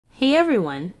Hey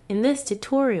everyone! In this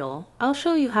tutorial, I'll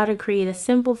show you how to create a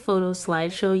simple photo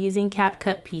slideshow using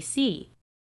CapCut PC.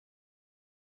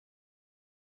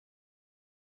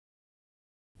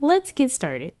 Let's get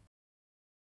started.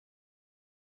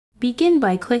 Begin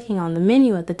by clicking on the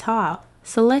menu at the top,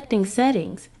 selecting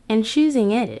Settings, and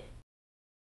choosing Edit.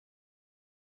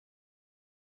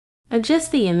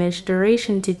 Adjust the image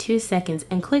duration to 2 seconds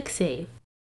and click Save.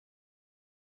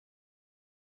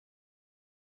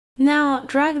 Now,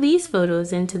 drag these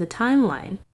photos into the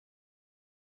timeline.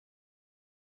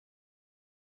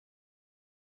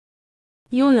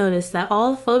 You'll notice that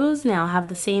all photos now have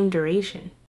the same duration.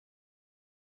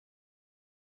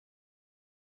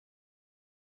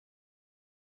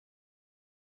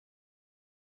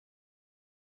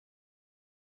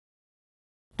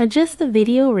 Adjust the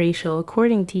video ratio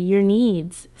according to your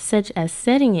needs, such as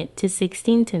setting it to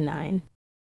 16:9.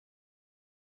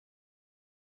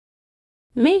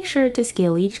 Make sure to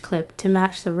scale each clip to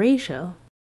match the ratio.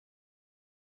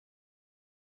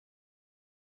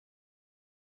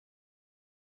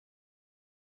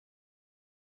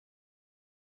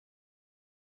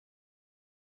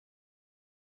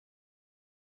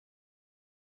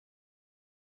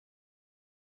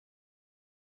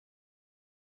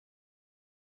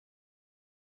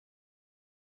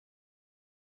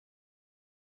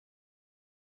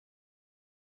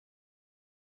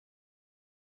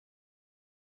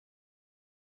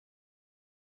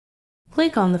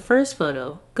 Click on the first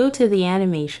photo, go to the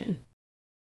animation.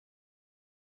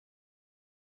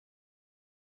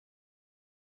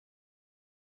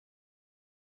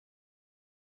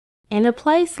 And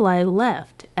apply slide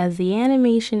left as the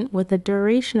animation with a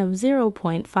duration of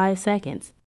 0.5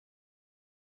 seconds.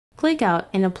 Click out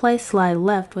and apply slide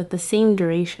left with the same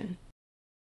duration.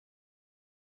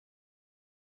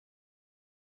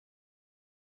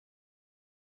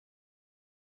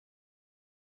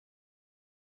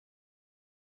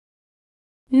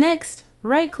 Next,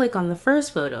 right-click on the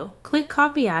first photo, click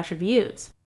Copy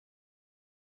Attributes.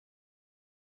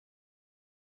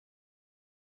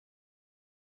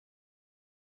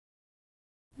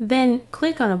 Then,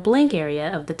 click on a blank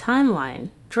area of the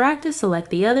timeline. Drag to select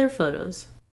the other photos.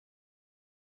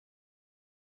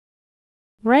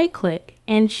 Right-click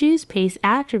and choose Paste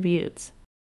Attributes.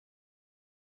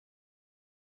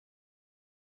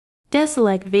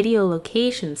 Deselect Video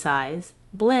Location Size,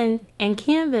 Blend, and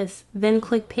Canvas, then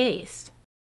click Paste.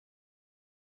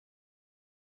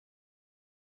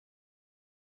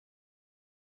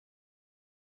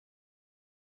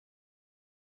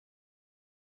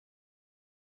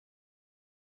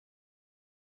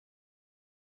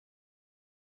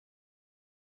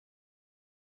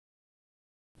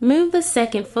 Move the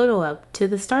second photo up to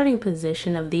the starting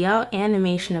position of the out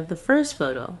animation of the first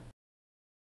photo.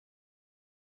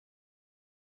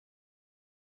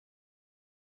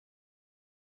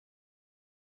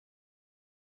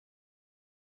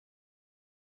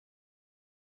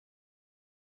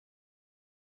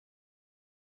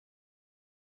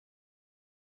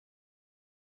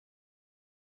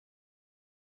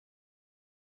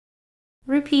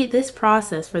 Repeat this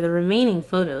process for the remaining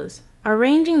photos,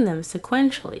 arranging them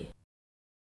sequentially.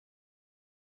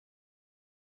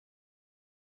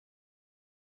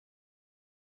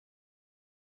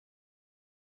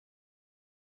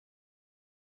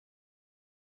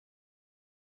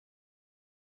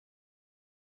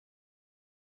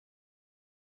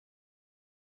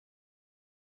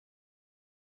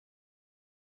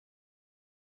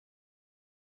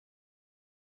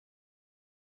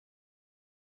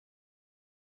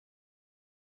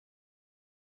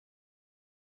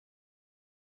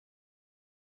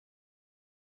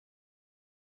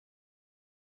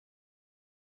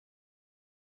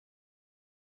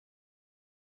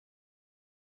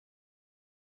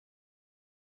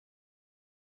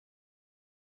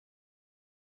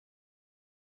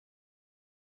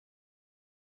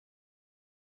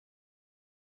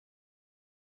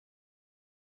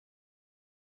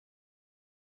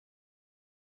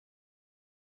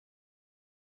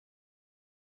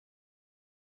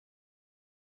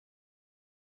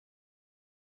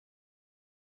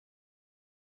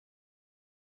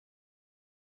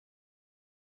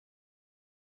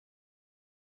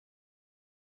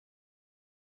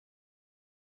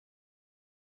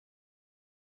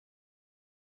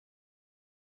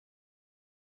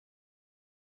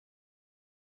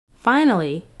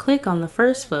 Finally, click on the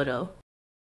first photo.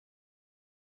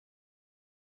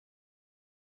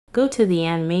 Go to the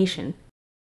animation.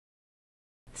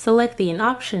 Select the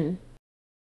option.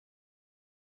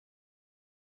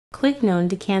 Click None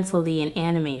to cancel the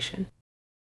animation.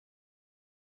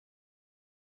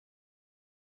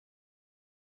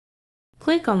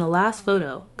 Click on the last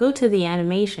photo, go to the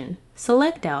animation,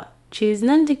 select Out, choose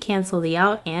None to cancel the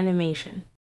Out animation.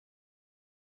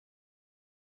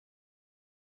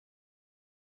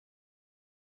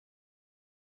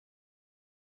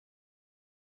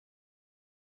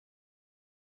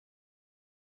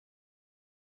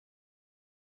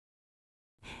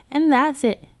 And that's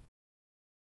it.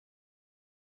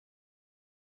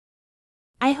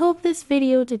 I hope this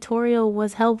video tutorial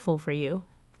was helpful for you.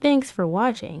 Thanks for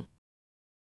watching.